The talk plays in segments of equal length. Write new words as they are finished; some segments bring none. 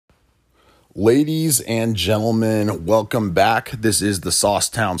Ladies and gentlemen, welcome back. This is the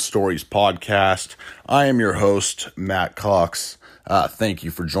Saucetown Stories podcast. I am your host, Matt Cox. Thank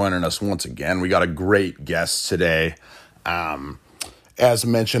you for joining us once again. We got a great guest today. As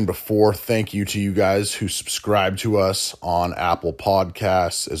mentioned before, thank you to you guys who subscribe to us on Apple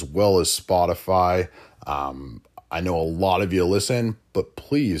Podcasts as well as Spotify. I know a lot of you listen, but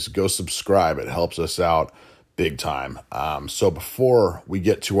please go subscribe. It helps us out big time. So before we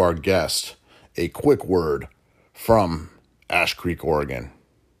get to our guest, a quick word from Ash Creek, Oregon.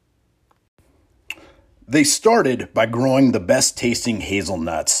 They started by growing the best tasting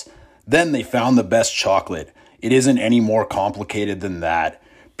hazelnuts. Then they found the best chocolate. It isn't any more complicated than that.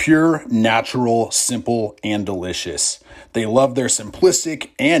 Pure, natural, simple, and delicious. They love their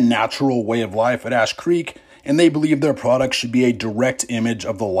simplistic and natural way of life at Ash Creek, and they believe their product should be a direct image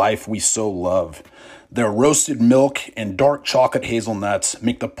of the life we so love. Their roasted milk and dark chocolate hazelnuts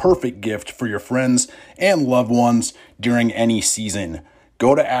make the perfect gift for your friends and loved ones during any season.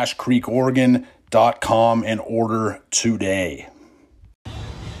 Go to ashcreekoregon.com and order today.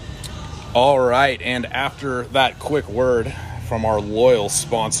 All right, and after that quick word from our loyal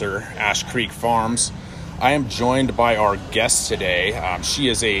sponsor, Ash Creek Farms, I am joined by our guest today. She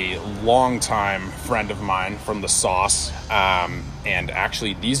is a longtime friend of mine from the Sauce, and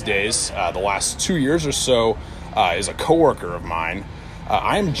actually these days, the last 2 years or so, is a coworker of mine.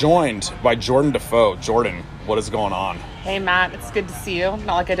 I am joined by Jordan Defoe. Jordan, what is going on? Hey, Matt, it's good to see you.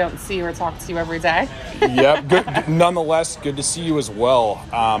 Not like I don't see you or talk to you every day. Yep, good, nonetheless, good to see you as well.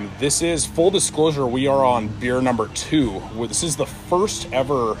 This is, full disclosure, we are on beer number 2. This is the first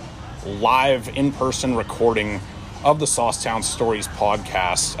ever live in-person recording of the Saucetown Stories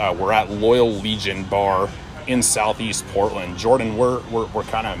podcast. We're at Loyal Legion Bar in Southeast Portland. Jordan, we're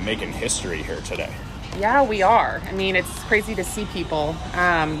kind of making history here today. Yeah, we are. I mean, it's crazy to see people,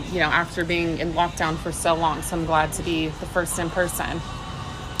 after being in lockdown for so long. So I'm glad to be the first in person.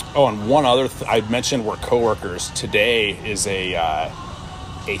 Oh, and one other, I mentioned we're coworkers. Today is a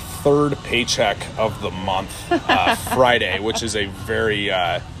third paycheck of the month, Friday, which is a very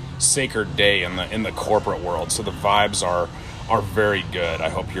sacred day in the corporate world. So the vibes are very good. I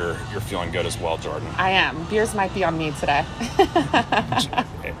hope you're feeling good as well, Jordan. I am. Beers might be on me today.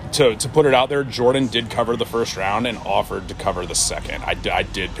 To put it out there, Jordan did cover the first round and offered to cover the second. I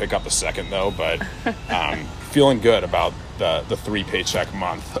did pick up the second though, but feeling good about the 3 paycheck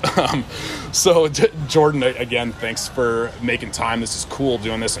month. So Jordan, again, thanks for making time. This is cool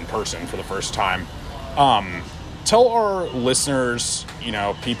doing this in person for the first time. Tell our listeners,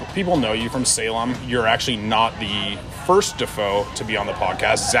 people know you from Salem. You're actually not the first Defoe to be on the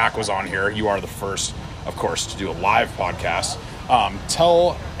podcast. Zach was on here. You are the first, of course, to do a live podcast.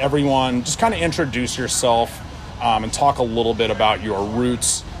 Tell everyone, just kind of introduce yourself and talk a little bit about your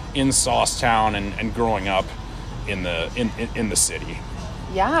roots in Saucetown and growing up in the city.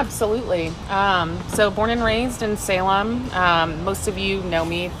 Yeah, absolutely. So born and raised in Salem. Most of you know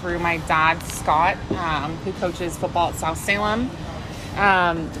me through my dad, Scott, who coaches football at South Salem.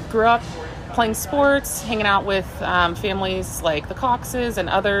 Grew up playing sports, hanging out with families like the Coxes and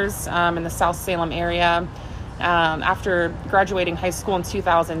others in the South Salem area. After graduating high school in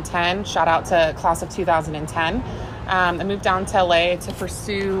 2010, shout out to class of 2010, I moved down to LA to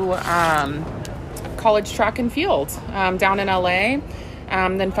pursue college track and field down in LA.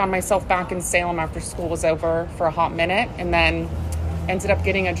 Then found myself back in Salem after school was over for a hot minute, and then ended up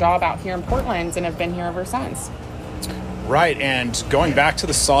getting a job out here in Portland and have been here ever since. Right, and going back to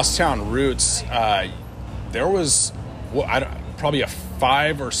the Saucetown roots, there was probably a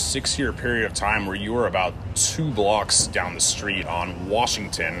 5 or 6 year period of time where you were about 2 blocks down the street on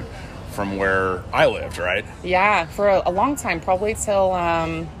Washington from where I lived, right? Yeah, for a long time, probably till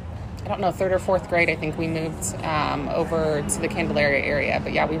I don't know, 3rd or 4th grade, I think we moved over to the Candelaria area.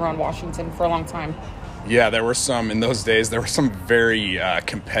 But yeah, we were on Washington for a long time. Yeah, in those days, there were some very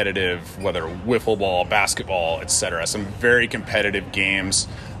competitive, whether wiffle ball, basketball, etc. Some very competitive games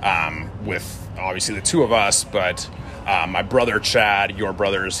with obviously the 2 of us, but my brother Chad, your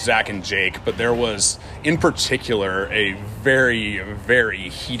brothers Zach and Jake. But there was, in particular, a very, very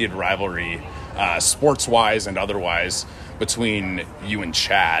heated rivalry, sports-wise and otherwise, between you and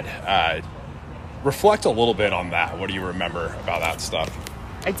Chad. Reflect a little bit on that. What do you remember about that stuff?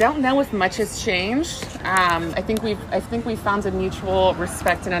 I don't know if much has changed. I think we've found a mutual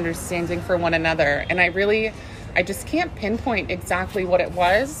respect and understanding for one another, and I just can't pinpoint exactly what it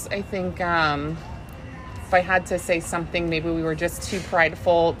was. I think if I had to say something, maybe we were just too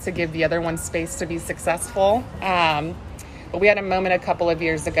prideful to give the other one space to be successful. But we had a moment a couple of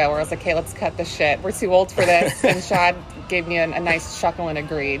years ago where I was like, hey, let's cut the shit. We're too old for this. And Chad gave me a nice chuckle and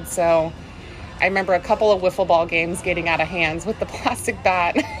agreed. So I remember a couple of wiffle ball games getting out of hands with the plastic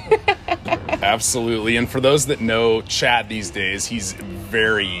bat. Absolutely. And for those that know Chad these days, he's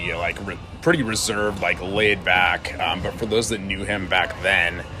very pretty reserved, laid back. But for those that knew him back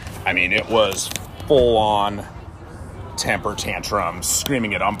then, I mean, it was full on temper tantrums,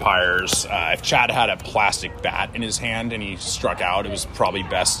 screaming at umpires. If Chad had a plastic bat in his hand and he struck out, it was probably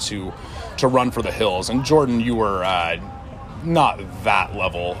best to run for the hills. And Jordan, you were not that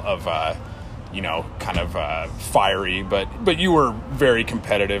level of fiery, but you were very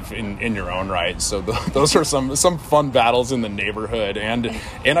competitive in your own right. So those are some fun battles in the neighborhood, and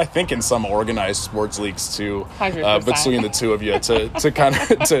I think in some organized sports leagues too, between the two of you to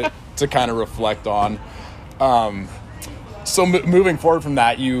kind of reflect on. So moving forward from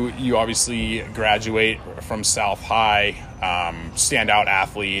that, you obviously graduate from South High, standout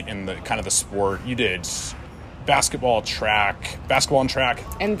athlete in the kind of the sport. You did basketball and track.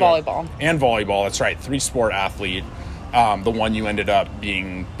 And volleyball. And volleyball, that's right. 3-sport athlete. The one you ended up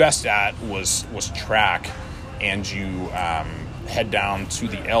being best at was track, and you head down to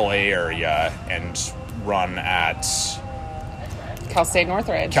the LA area and run at Cal State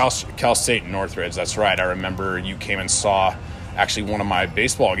Northridge. Cal State Northridge, that's right. I remember you came and saw actually one of my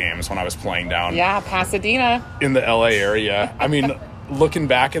baseball games when I was playing down Pasadena in the LA area. I mean, looking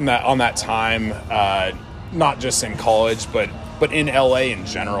back on that time, not just in college, but in LA in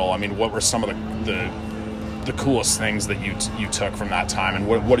general, I mean, what were some of the coolest things that you took from that time, and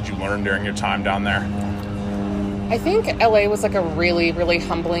what did you learn during your time down there? I think LA was like a really, really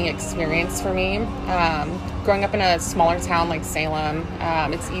humbling experience for me. Growing up in a smaller town like Salem,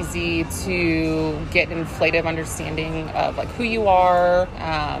 it's easy to get an inflated understanding of like who you are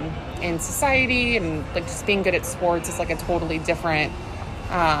in society, and like just being good at sports is like a totally different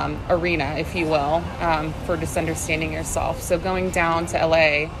arena, if you will, for just understanding yourself. So going down to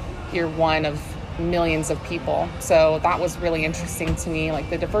LA, you're one of millions of people. So that was really interesting to me. Like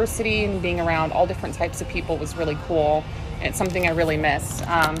the diversity and being around all different types of people was really cool. And it's something I really miss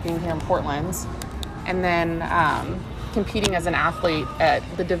being here in Portland. And then competing as an athlete at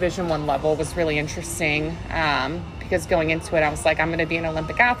the Division I level was really interesting because going into it, I was like, I'm going to be an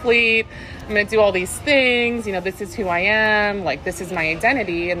Olympic athlete. I'm going to do all these things. You know, this is who I am. Like, this is my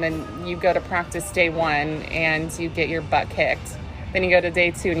identity. And then you go to practice day 1 and you get your butt kicked. Then you go to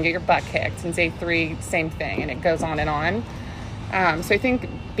day 2 and get your butt kicked. And day 3, same thing. And it goes on and on. So I think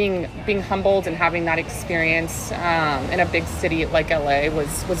being humbled and having that experience in a big city like LA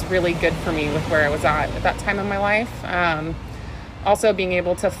was really good for me with where I was at that time in my life. Also being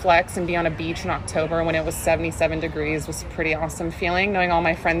able to flex and be on a beach in October when it was 77 degrees was a pretty awesome feeling. Knowing all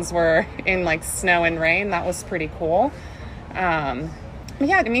my friends were in like snow and rain, that was pretty cool.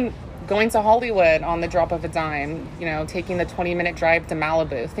 Going to Hollywood on the drop of a dime, you know, taking the 20-minute drive to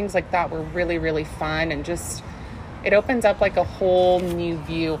Malibu, things like that were really, really fun, and just it opened up like a whole new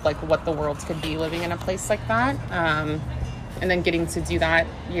view of like what the world could be living in a place like that. And then getting to do that,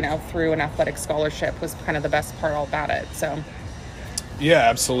 you know, through an athletic scholarship was kind of the best part all about it. So. Yeah,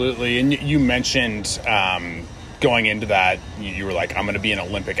 absolutely. And you mentioned going into that, you were like, I'm going to be an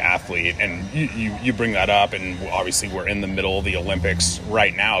Olympic athlete. And you bring that up, and obviously we're in the middle of the Olympics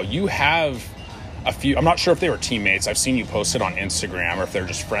right now. You have a few, I'm not sure if they were teammates. I've seen you post it on Instagram, or if they're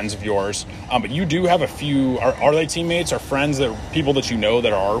just friends of yours. But you do have a few, are they teammates or friends, that people that you know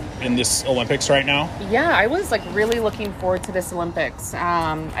that are in this Olympics right now? Yeah, I was like really looking forward to this Olympics.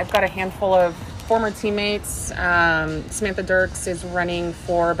 I've got a handful of former teammates. Samantha Dirks is running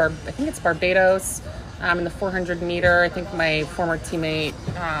for, I think it's Barbados, in the 400 meter. I think my former teammate,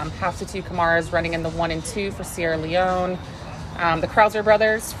 Hafsatu Kamara, is running in the 1 and 2 for Sierra Leone. The Krauser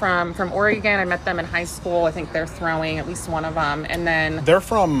brothers from Oregon, I met them in high school. I think they're throwing, at least one of them. And then they're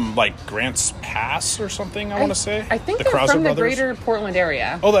from like Grants Pass or something, I want to say. I think they're Krauser from the greater Portland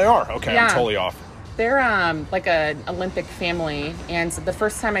area. Oh, they are? Okay, yeah. I'm totally off. They're like an Olympic family. And so the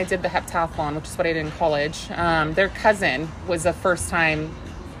first time I did the heptathlon, which is what I did in college, their cousin was a first-time,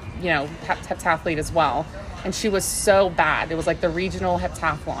 you know, heptathlete as well. And she was so bad. It was like the regional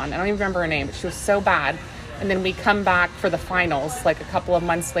heptathlon. I don't even remember her name, but she was so bad. And then we come back for the finals like a couple of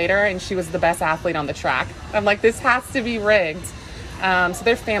months later, and she was the best athlete on the track. I'm like, this has to be rigged. So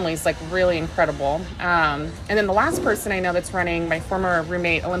their family's like really incredible. And then the last person I know that's running, my former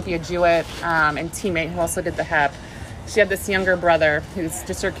roommate, Olympia Jewett, and teammate who also did the hep. She had this younger brother who's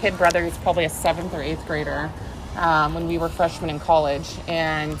just her kid brother, who's probably a 7th or 8th grader when we were freshmen in college.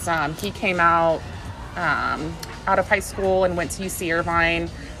 And he came out of high school and went to UC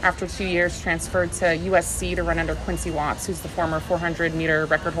Irvine. After 2 years, transferred to USC to run under Quincy Watts, who's the former 400-meter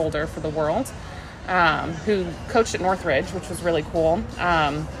record holder for the world, who coached at Northridge, which was really cool.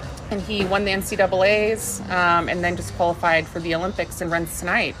 and he won the NCAAs, and then just qualified for the Olympics and runs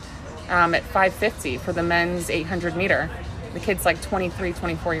tonight at 5:50 for the men's 800 meter. The kid's like 23,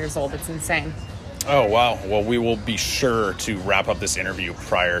 24 years old. It's insane. Oh, wow. Well, we will be sure to wrap up this interview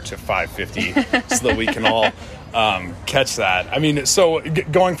prior to 5:50 so that we can all catch that. I mean, so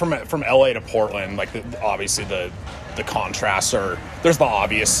going from LA to Portland, like obviously the contrasts are, there's the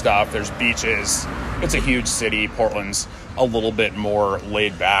obvious stuff. There's beaches. It's a huge city. Portland's a little bit more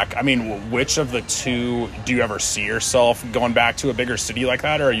laid back. I mean, which of the two do you ever see yourself going back to a bigger city like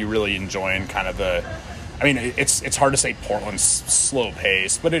that? Or are you really enjoying kind of I mean, it's hard to say Portland's slow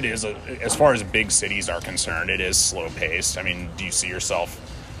paced, but it is, as far as big cities are concerned, it is slow paced. I mean, do you see yourself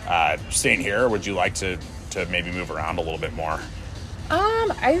staying here, or would you like to maybe move around a little bit more?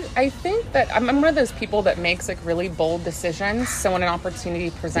 I think that I'm one of those people that makes like really bold decisions. So when an opportunity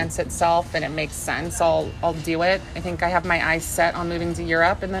presents itself and it makes sense, I'll do it. I think I have my eyes set on moving to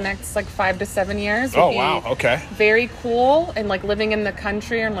Europe in the next like 5 to 7 years. Oh, wow. Okay. Very cool. And like living in the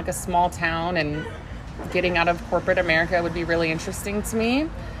country or in like a small town and getting out of corporate America would be really interesting to me.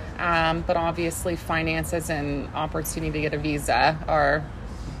 But obviously finances and opportunity to get a visa are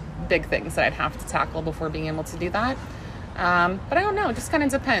big things that I'd have to tackle before being able to do that. But I don't know, it just kind of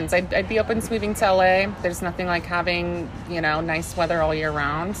depends. I'd be open to moving to LA. There's nothing like having, nice weather all year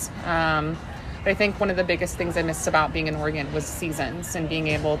round. But I think one of the biggest things I missed about being in Oregon was seasons and being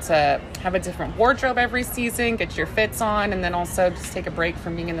able to have a different wardrobe every season, get your fits on, and then also just take a break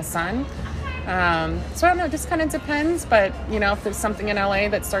from being in the sun. So I don't know, it just kind of depends. But, if there's something in LA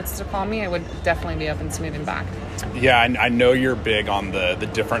that starts to call me, I would definitely be open to moving back. Yeah, I know you're big on the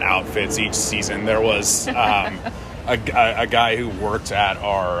different outfits each season. There was a guy who worked at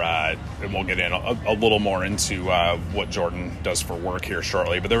our, and we'll get in a little more into what Jordan does for work here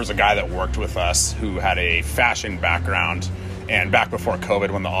shortly, but there was a guy that worked with us who had a fashion background. And back before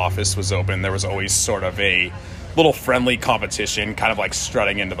COVID, when the office was open, there was always sort of a little friendly competition, kind of like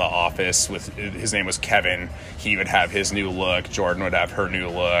strutting into the office with, his name was Kevin. He would have his new look. Jordan would have her new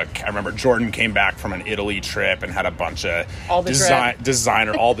look. I remember Jordan came back from an Italy trip and had a bunch of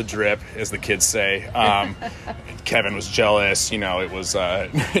designer, all the drip, as the kids say. Kevin was jealous. It was,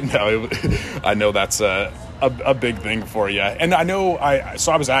 I know that's a big thing for you. And I know,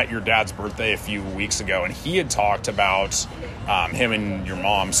 so I was at your dad's birthday a few weeks ago, and he had talked about him and your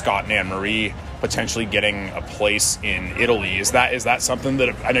mom, Scott and Anne Marie, potentially getting a place in Italy. Is that something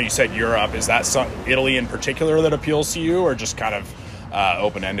that, I know you said Europe, is that Italy in particular that appeals to you, or just kind of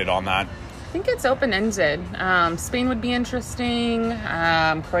open-ended on that? I think it's open-ended. Spain would be interesting.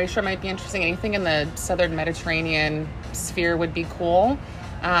 Croatia might be interesting. Anything in the southern Mediterranean sphere would be cool.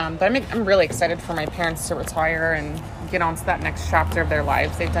 But I'm really excited for my parents to retire and get on to that next chapter of their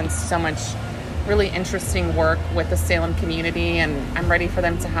lives. They've done so much really interesting work with the Salem community, and I'm ready for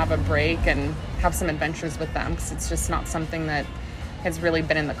them to have a break and have some adventures with them, because it's just not something that has really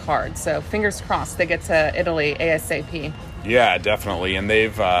been in the cards. So fingers crossed they get to Italy ASAP. Yeah, definitely. And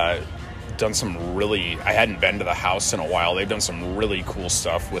they've done some really, I hadn't been to the house in a while. They've done some really cool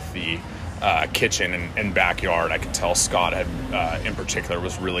stuff with the kitchen and backyard. I could tell Scott had, in particular,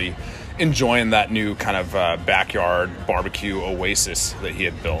 was really enjoying that new kind of backyard barbecue oasis that he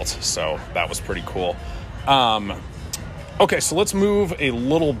had built. So that was pretty cool. Okay, so let's move a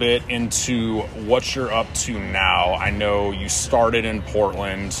little bit into what you're up to now. I know you started in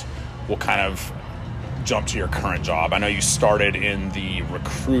Portland. We'll kind of jump to your current job. I know you started in the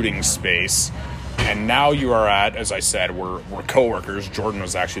recruiting space, and now you are at, as I said, we're coworkers. Jordan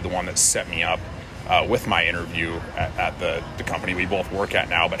was actually the one that set me up with my interview at the company we both work at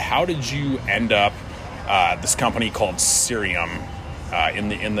now. But how did you end up this company called Cirium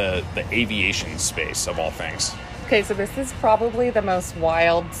in the aviation space of all things? Okay, so this is probably the most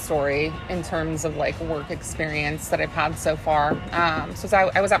wild story in terms of like work experience that I've had so far. So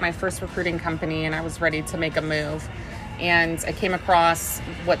I was at my first recruiting company, and I was ready to make a move. And I came across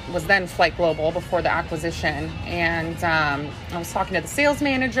what was then Flight Global before the acquisition. And I was talking to the sales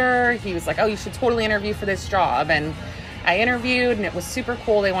manager. He was like, oh, you should totally interview for this job. And I interviewed, and it was super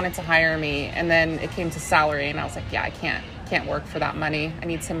cool. They wanted to hire me. And then it came to salary, and I was like, yeah, I can't work for that money. I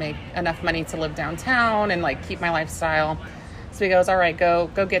need to make enough money to live downtown and like keep my lifestyle. So he goes, all right, go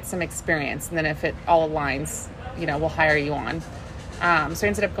get some experience. And then if it all aligns, we'll hire you on. So I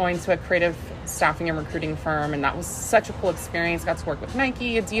ended up going to a creative staffing and recruiting firm, and that was such a cool experience. Got to work with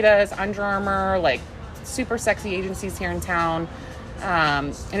Nike, Adidas, Under Armour, like super sexy agencies here in town.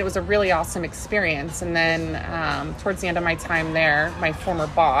 And it was a really awesome experience. And then towards the end of my time there, my former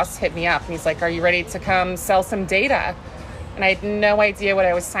boss hit me up, and he's like, are you ready to come sell some data? And I had no idea what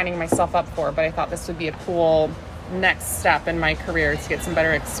I was signing myself up for, but I thought this would be a cool next step in my career to get some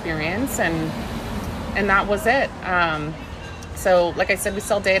better experience, and that was it. So like I said, we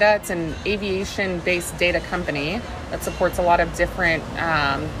sell data. It's an aviation-based data company that supports a lot of different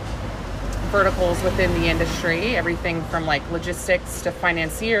verticals within the industry, everything from like logistics to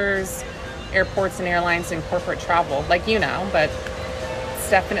financiers, airports and airlines, and corporate travel, like but it's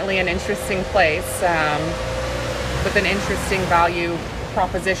definitely an interesting place with an interesting value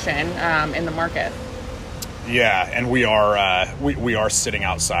proposition in the market. Yeah, and we are sitting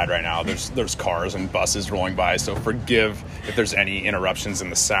outside right now. There's cars and buses rolling by, so forgive if there's any interruptions in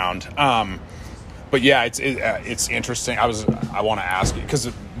the sound. But yeah, it's interesting. I want to ask you,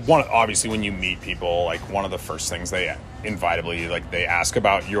 because obviously when you meet people, like one of the first things they inevitably they ask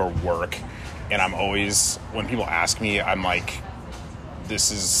about your work, and I'm always, when people ask me, I'm like,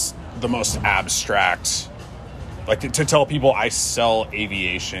 this is the most abstract. Like to tell people I sell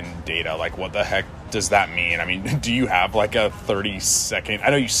aviation data, like what the heck does that mean? I mean, do you have like a 30-second, I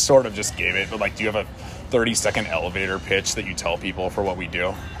know you sort of just gave it, but like, do you have a 30-second elevator pitch that you tell people for what we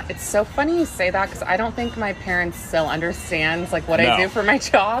do? It's so funny you say that, because I don't think my parents still understand like what I do for my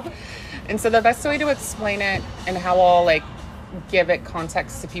job. And so the best way to explain it and how I'll like give it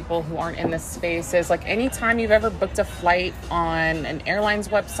context to people who aren't in this space is like anytime you've ever booked a flight on an airline's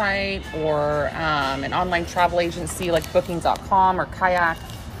website or an online travel agency like booking.com or Kayak,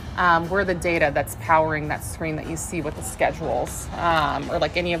 we're the data that's powering that screen that you see with the schedules, or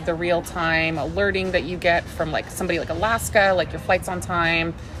like any of the real-time alerting that you get from like somebody like Alaska, like your flight's on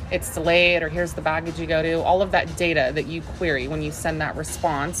time, it's delayed, or here's the baggage you go to. All of that data that you query when you send that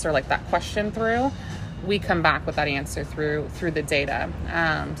response or like that question through, we come back with that answer through the data.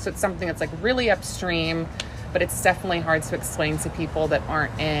 So it's something that's like really upstream, but it's definitely hard to explain to people that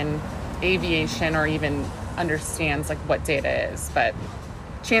aren't in aviation or even understands like what data is. But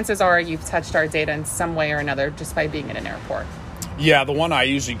chances are you've touched our data in some way or another just by being in an airport. Yeah, the one I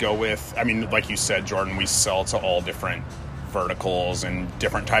usually go with, I mean, like you said, Jordan, we sell to all different verticals and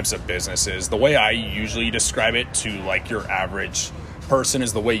different types of businesses. The way I usually describe it to like your average person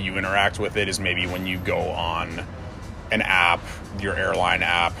is the way you interact with it is maybe when you go on an app, your airline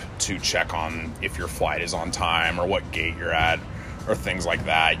app, to check on if your flight is on time or what gate you're at or things like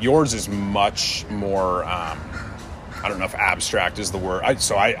that. Yours is much more, I don't know if abstract is the word.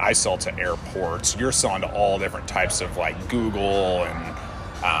 I sell to airports. You're selling to all different types of like Google and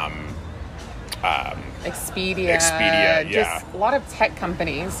Expedia, yeah. Just a lot of tech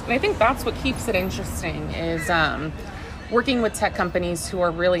companies. And I think that's what keeps it interesting is working with tech companies who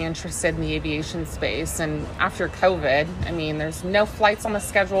are really interested in the aviation space. And after COVID, I mean, there's no flights on the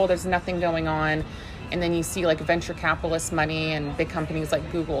schedule, there's nothing going on. And then you see like venture capitalist money and big companies like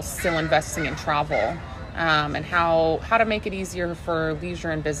Google still investing in travel, and how to make it easier for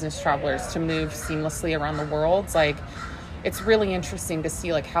leisure and business travelers to move seamlessly around the world. Like, it's really interesting to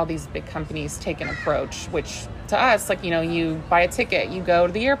see like how these big companies take an approach, which to us, like, you buy a ticket, you go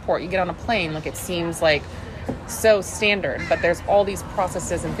to the airport, you get on a plane, like it seems like so standard, but there's all these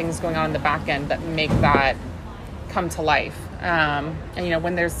processes and things going on in the back end that make that come to life. And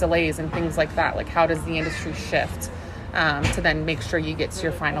when there's delays and things like that, like how does the industry shift to then make sure you get to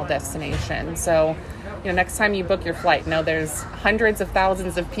your final destination? So, next time you book your flight, there's hundreds of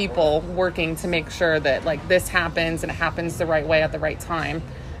thousands of people working to make sure that like this happens and it happens the right way at the right time.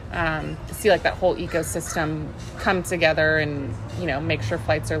 To see like that whole ecosystem come together and, make sure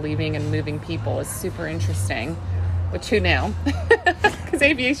flights are leaving and moving people is super interesting, which who knew? Because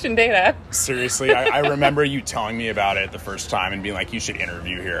aviation data. Seriously, I remember you telling me about it the first time and being like, you should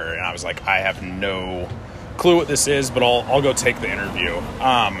interview here. And I was like, I have no clue what this is, but I'll go take the interview.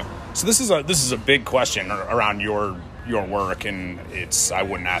 So this is a big question around your work, and I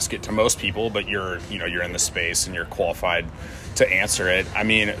wouldn't ask it to most people, but you're in the space and you're qualified to answer it. I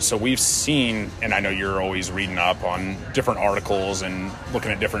mean, so we've seen, and I know you're always reading up on different articles and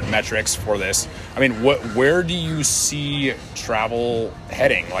looking at different metrics for this. I mean, where do you see travel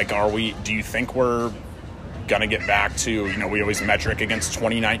heading? Like, do you think we're gonna get back to, we always metric against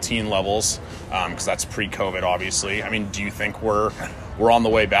 2019 levels, because that's pre-COVID, obviously. I mean, do you think we're on the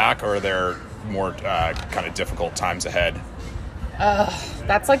way back, or are there more kind of difficult times ahead?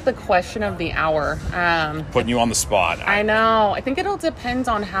 That's like the question of the hour. Putting you on the spot. I know. I think it'll depend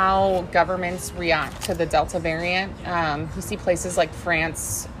on how governments react to the Delta variant. You see places like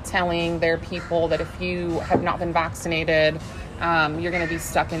France telling their people that if you have not been vaccinated, you're going to be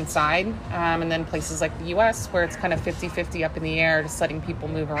stuck inside. And then places like the US where it's kind of 50-50 up in the air, just letting people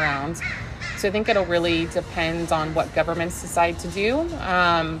move around. So I think it'll really depend on what governments decide to do.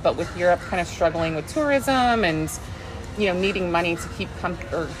 But with Europe kind of struggling with tourism and, needing money to keep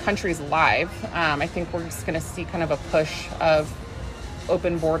countries alive. I think we're just going to see kind of a push of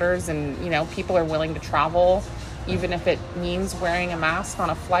open borders, and people are willing to travel, even if it means wearing a mask on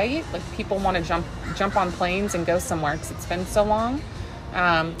a flight. Like, people want to jump on planes and go somewhere because it's been so long.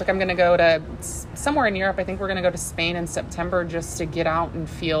 I'm going to go to somewhere in Europe. I think we're going to go to Spain in September just to get out and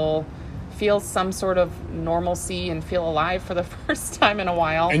feel some sort of normalcy and feel alive for the first time in a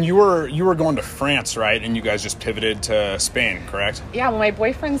while. And you were going to France, right? And you guys just pivoted to Spain, correct? Yeah, well, my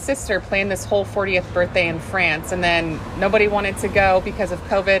boyfriend's sister planned this whole 40th birthday in France, and then nobody wanted to go because of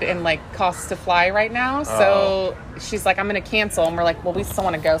COVID and costs to fly right now. So she's like, I'm going to cancel. And we're like, well, we still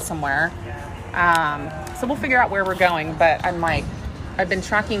want to go somewhere. So we'll figure out where we're going. But I've been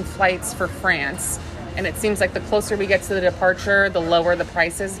tracking flights for France, and it seems like the closer we get to the departure, the lower the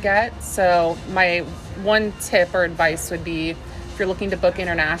prices get. So my one tip or advice would be, if you're looking to book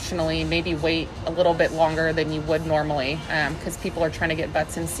internationally, maybe wait a little bit longer than you would normally, because people are trying to get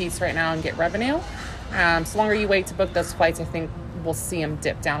butts in seats right now and get revenue. So the longer you wait to book those flights, I think we'll see them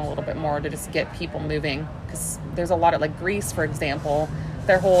dip down a little bit more to just get people moving. Because there's a lot of, Greece, for example,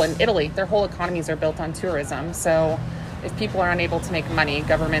 in Italy, their whole economies are built on tourism. So if people are unable to make money,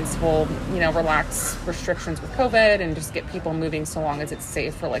 governments will, relax restrictions with COVID and just get people moving so long as it's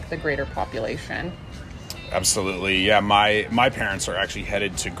safe for the greater population. Absolutely. Yeah. My parents are actually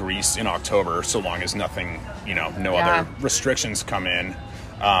headed to Greece in October, so long as nothing, other restrictions come in.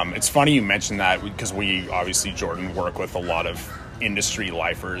 It's funny you mentioned that, because we obviously, Jordan, work with a lot of industry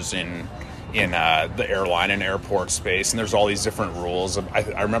lifers in the airline and airport space, and there's all these different rules.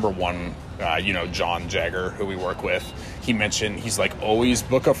 I remember one, John Jagger, who we work with, he mentioned, he's like, always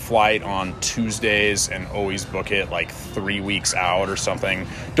book a flight on Tuesdays and always book it 3 weeks out or something.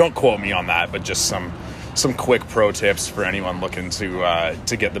 Don't quote me on that, but just some quick pro tips for anyone looking to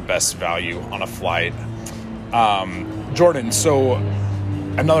get the best value on a flight. Jordan, so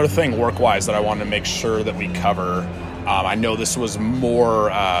another thing work-wise that I wanted to make sure that we cover, I know this was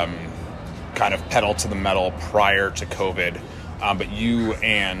more kind of pedal to the metal prior to COVID, but you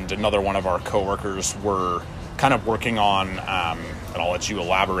and another one of our coworkers were kind of working on, and I'll let you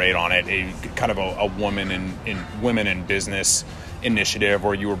elaborate on it, a kind of a women in business initiative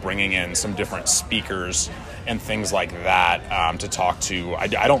where you were bringing in some different speakers and things like that to talk to. I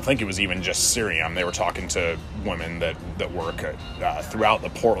don't think it was even just Cirium. They were talking to women that work throughout the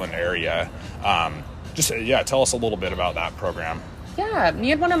Portland area. Tell us a little bit about that program. Yeah,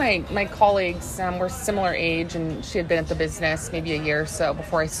 me and one of my colleagues were similar age, and she had been at the business maybe a year or so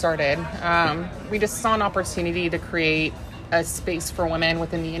before I started. We just saw an opportunity to create a space for women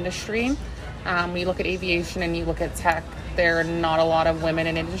within the industry. When you look at aviation and you look at tech, there are not a lot of women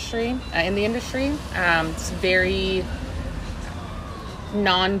in the industry. It's very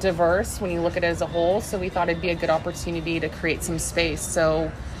non-diverse when you look at it as a whole, so we thought it'd be a good opportunity to create some space.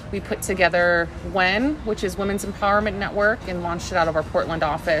 So we put together WEN, which is Women's Empowerment Network, and launched it out of our Portland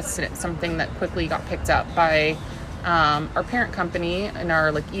office. And it's something that quickly got picked up by our parent company and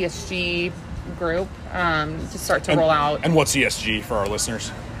our ESG group to start to roll out. And what's ESG for our listeners?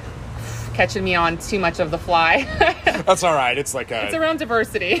 Catching me on too much of the fly. That's all right. It's it's around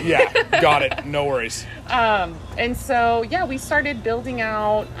diversity. Yeah, got it. No worries. And so, we started building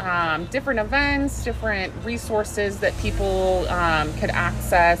out different events, different resources that people could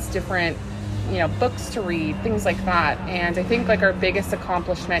access, different, books to read, things like that. And I think our biggest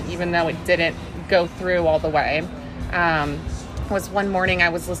accomplishment, even though it didn't go through all the way, was one morning I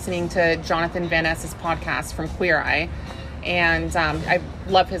was listening to Jonathan Van Ness's podcast from Queer Eye. And I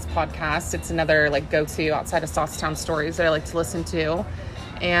love his podcast. It's another go-to outside of Saucetown Stories that I like to listen to.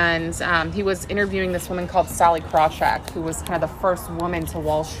 And he was interviewing this woman called Sally Krawcheck, who was kind of the first woman to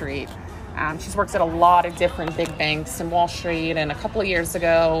Wall Street. She's worked at a lot of different big banks in Wall Street. And a couple of years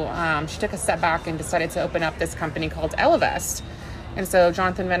ago, she took a step back and decided to open up this company called Ellevest. And so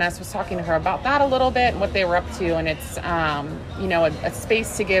Jonathan Van Ness was talking to her about that a little bit and what they were up to. And it's, a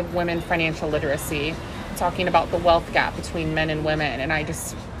space to give women financial literacy, talking about the wealth gap between men and women. And I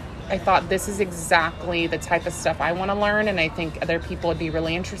thought this is exactly the type of stuff I want to learn, and I think other people would be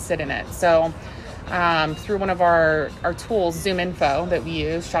really interested in it. So through one of our tools, ZoomInfo, that we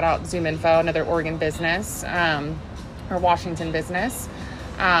use, shout out ZoomInfo, another Oregon business, or Washington business.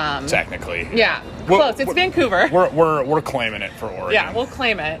 Technically. Yeah, close. It's Vancouver. We're claiming it for Oregon. Yeah, we'll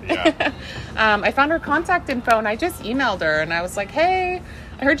claim it. Yeah. I found her contact info, and I just emailed her, and I was like, hey,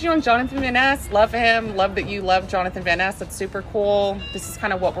 I heard you on Jonathan Van Ness. Love him. Love that you love Jonathan Van Ness. That's super cool. This is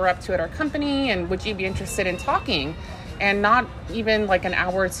kind of what we're up to at our company, and would you be interested in talking? And not even an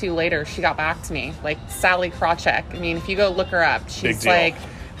hour or two later, she got back to me. Sally Krawcheck. I mean, if you go look her up, she's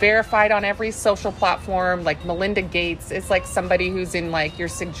verified on every social platform. Like Melinda Gates is like somebody who's in like you're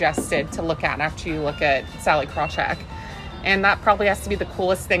suggested to look at after you look at Sally Krawcheck. And that probably has to be the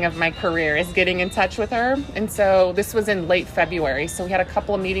coolest thing of my career, is getting in touch with her. And so this was in late February. So we had a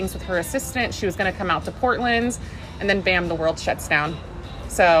couple of meetings with her assistant. She was going to come out to Portland, and then bam, the world shuts down.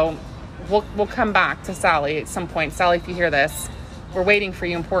 So we'll come back to Sally at some point. Sally, if you hear this, we're waiting for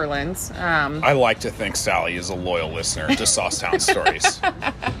you in Portland. I like to think Sally is a loyal listener to Saucetown Stories.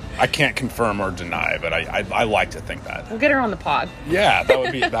 I can't confirm or deny, but I like to think that. We'll get her on the pod. Yeah, that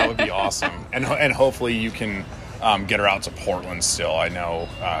would be awesome. And hopefully you can get her out to Portland still. I know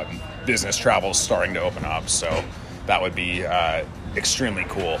business travel is starting to open up, so that would be extremely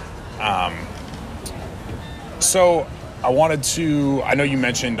cool. So I know you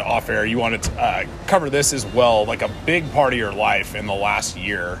mentioned off air, you wanted to cover this as well, like a big part of your life in the last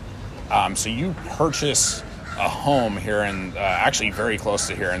year. So you purchased a home here in, actually very close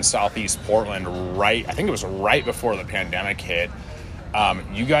to here in Southeast Portland, I think it was right before the pandemic hit.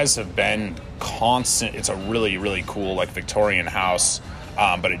 You guys have been constant. It's a really, really cool, like Victorian house,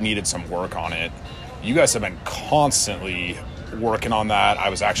 but it needed some work on it. You guys have been constantly working on that. I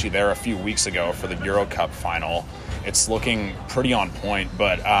was actually there a few weeks ago for the Euro Cup final. It's looking pretty on point,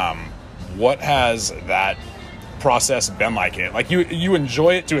 but what has that process been like? You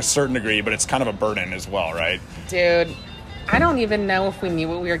enjoy it to a certain degree, but it's kind of a burden as well, right? Dude, I don't even know if we knew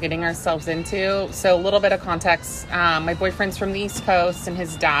what we were getting ourselves into. So a little bit of context. My boyfriend's from the East Coast, and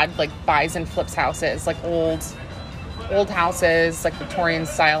his dad like buys and flips houses, like old houses, like Victorian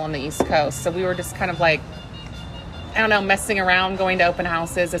style on the East Coast. So we were just kind of like, I don't know, messing around, going to open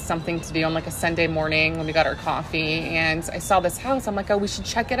houses as something to do on like a Sunday morning when we got our coffee. And I saw this house. I'm like, oh, we should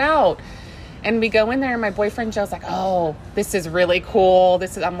check it out. And we go in there, and my boyfriend Joe's like, oh, this is really cool.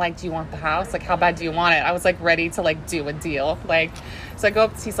 I'm like, do you want the house? Like, how bad do you want it? I was like ready to like do a deal. Like, so I go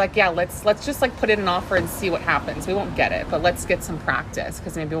up, he's like, yeah, let's just like put in an offer and see what happens. We won't get it, but let's get some practice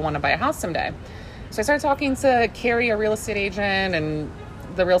because maybe we'll want to buy a house someday. So I started talking to Carrie, a real estate agent, and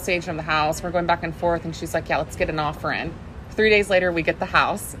the real estate agent of the house. We're going back and forth, and she's like, yeah, let's get an offer in. 3 days later, we get the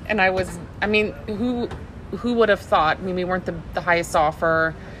house. And who would have thought? I mean, we weren't the highest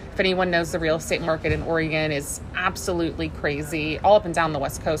offer. If anyone knows, the real estate market in Oregon is absolutely crazy, all up and down the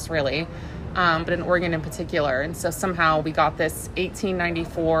West Coast, really, but in Oregon in particular. And so somehow we got this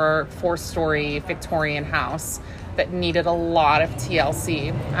 1894 four-story Victorian house that needed a lot of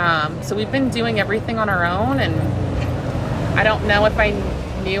TLC. So we've been doing everything on our own, and I don't know if I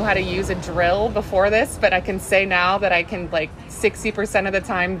knew how to use a drill before this, but I can say now that I can like 60% of the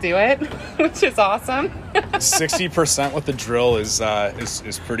time do it, which is awesome. 60% with the drill is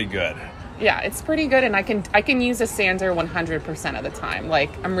pretty good. Yeah, it's pretty good, and I can use a sander 100% of the time. Like,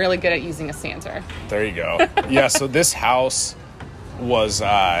 I'm really good at using a sander. There you go. Yeah, so this house was,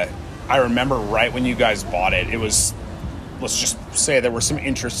 I remember right when you guys bought it, it was, let's just say there were some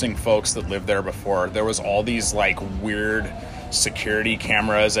interesting folks that lived there before. There was all these like weird security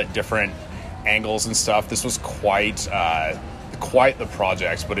cameras at different angles and stuff. This was quite the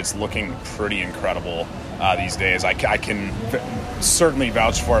project, but it's looking pretty incredible these days. I can certainly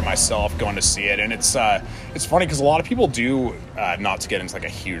vouch for it myself going to see it. And it's funny because a lot of people do, not to get into like a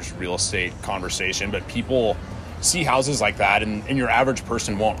huge real estate conversation, but people see houses like that, and your average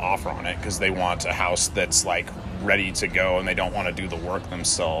person won't offer on it because they want a house that's like ready to go and they don't want to do the work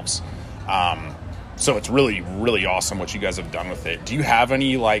themselves. So it's really, really awesome what you guys have done with it. Do you have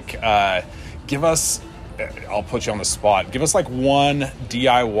any like, give us, I'll put you on the spot, give us like one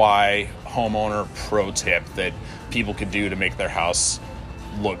DIY homeowner pro tip that people could do to make their house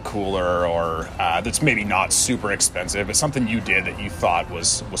look cooler, or that's maybe not super expensive, but something you did that you thought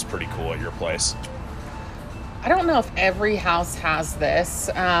was pretty cool at your place. I don't know if every house has this,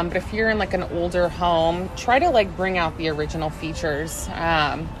 but if you're in like an older home, try to like bring out the original features.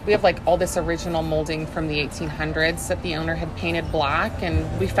 We have like all this original molding from the 1800s that the owner had painted black,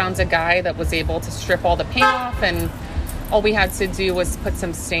 and we found a guy that was able to strip all the paint off, and all we had to do was put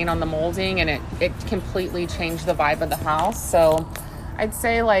some stain on the molding, and it completely changed the vibe of the house. So I'd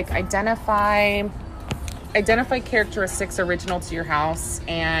say like identify characteristics original to your house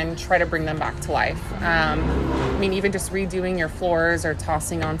and try to bring them back to life. Even just redoing your floors or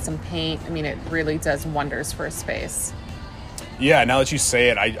tossing on some paint, it really does wonders for a space. Yeah, now that you say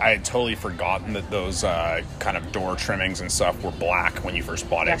it, I had totally forgotten that those kind of door trimmings and stuff were black when you first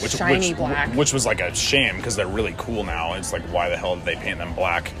bought it. Shiny black. Which was like a shame because they're really cool now. It's like, why the hell did they paint them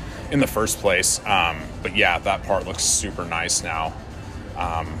black in the first place? But yeah, that part looks super nice now.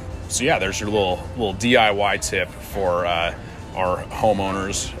 So yeah, there's your little DIY tip for our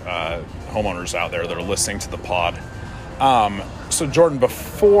homeowners out there that are listening to the pod. So So Jordan,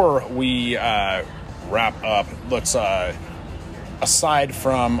 before we wrap up, let's aside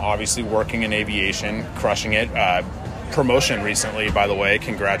from obviously working in aviation, crushing it, promotion recently, by the way,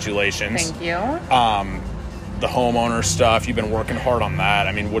 congratulations. Thank you. The homeowner stuff, you've been working hard on that.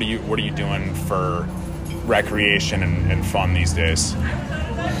 I mean, what are you doing for recreation and fun these days?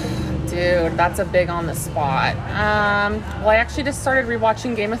 Dude, that's a big on the spot. Well, I actually just started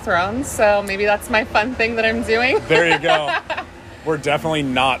rewatching Game of Thrones, so maybe that's my fun thing that I'm doing. There you go. We're definitely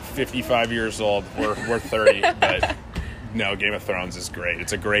not 55 years old. We're 30, but no, Game of Thrones is great.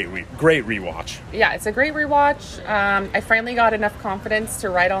 It's a great rewatch. Yeah, it's a great rewatch. I finally got enough confidence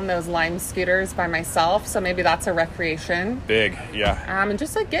to ride on those Lime scooters by myself, so maybe that's a recreation. Big, yeah. And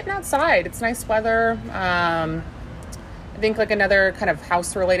just like getting outside. It's nice weather. I think like another kind of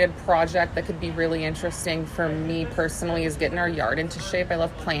house-related project that could be really interesting for me personally is getting our yard into shape. I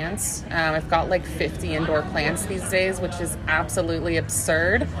love plants. I've got like 50 indoor plants these days, which is absolutely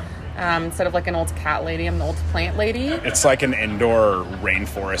absurd. Instead of like an old cat lady, I'm an old plant lady. It's like an indoor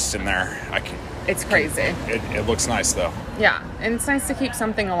rainforest in there. It's crazy. It looks nice though. Yeah, and it's nice to keep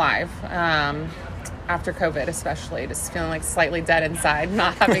something alive. After COVID, especially, just feeling like slightly dead inside,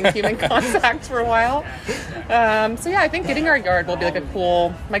 not having human contact for a while. So yeah, I think getting our yard will be like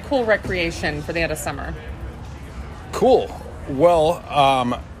my cool recreation for the end of summer. Cool. Well,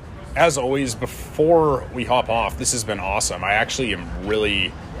 as always, before we hop off, this has been awesome. I actually am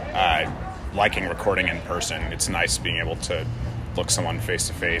really liking recording in person. It's nice being able to look someone face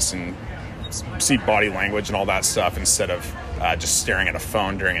to face and see body language and all that stuff instead of just staring at a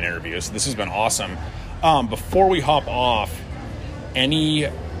phone during an interview. So this has been awesome. Before we hop off, the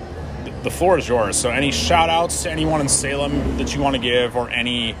floor is yours. So any shout outs to anyone in Salem that you want to give, or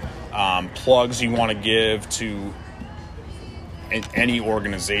any plugs you want to give to any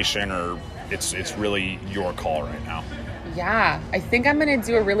organization, or it's really your call right now. Yeah, I think I'm going to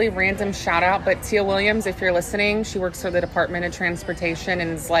do a really random shout out, but Tia Williams, if you're listening, she works for the Department of Transportation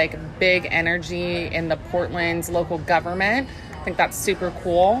and is like big energy in the Portland local government. I think that's super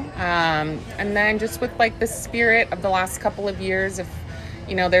cool. And then just with like the spirit of the last couple of years, if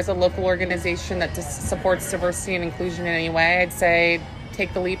there's a local organization that just supports diversity and inclusion in any way, I'd say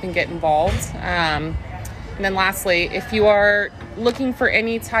take the leap and get involved. And then lastly, if you are looking for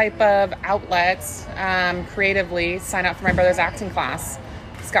any type of outlets creatively, sign up for my brother's acting class.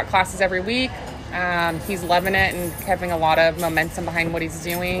 He's got classes every week. He's loving it and having a lot of momentum behind what he's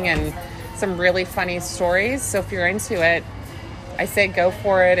doing and some really funny stories. So if you're into it, I say go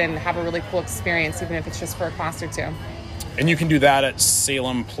for it and have a really cool experience, even if it's just for a class or two. And you can do that at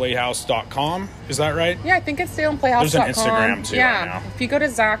salemplayhouse.com. Is that right? Yeah, I think it's salemplayhouse.com. There's an Instagram too right now. If you go to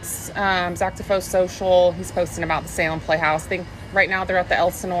Zach's, Zach Defoe Social, he's posting about the Salem Playhouse. I think right now they're at the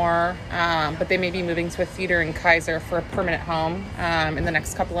Elsinore, but they may be moving to a theater in Kaiser for a permanent home in the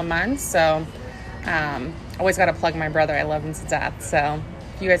next couple of months. So always got to plug my brother. I love him to death. So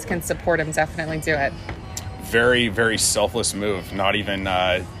if you guys can support him, definitely do it. Very, very selfless move. Not even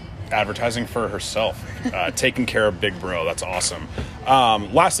advertising for herself. Taking care of Big Bro. That's awesome.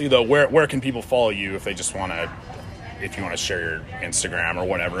 Lastly, though, where can people follow you if you want to share your Instagram or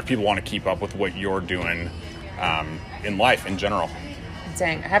whatever, if people want to keep up with what you're doing in life in general?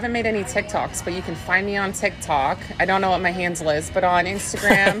 Dang, I haven't made any TikToks, but you can find me on TikTok. I don't know what my handle is, but on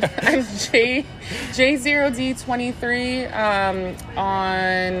Instagram, I'm J0D23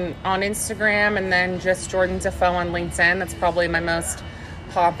 on Instagram, and then just Jordan Defoe on LinkedIn. That's probably my most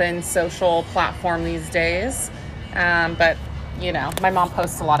pop-in social platform these days. But my mom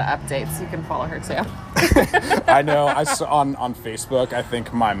posts a lot of updates. You can follow her too. I know. I saw on Facebook, I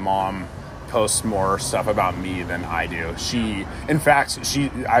think my mom posts more stuff about me than I do.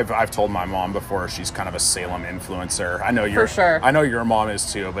 I've told my mom before, she's kind of a Salem influencer. I know For sure. I know your mom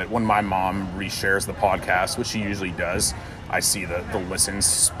is too, but when my mom reshares the podcast, which she usually does, I see the listens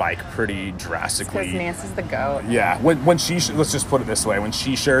spike pretty drastically. Because Nancy's the GOAT. Yeah, when she let's just put it this way: when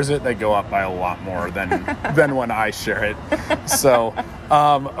she shares it, they go up by a lot more than when I share it. So,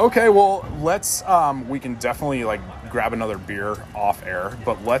 okay, well, let's we can definitely grab another beer off air,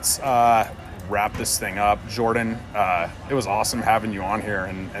 but let's wrap this thing up. Jordan, it was awesome having you on here,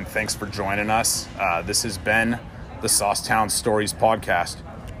 and thanks for joining us. This has been the Saucetown Stories podcast.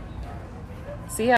 See ya.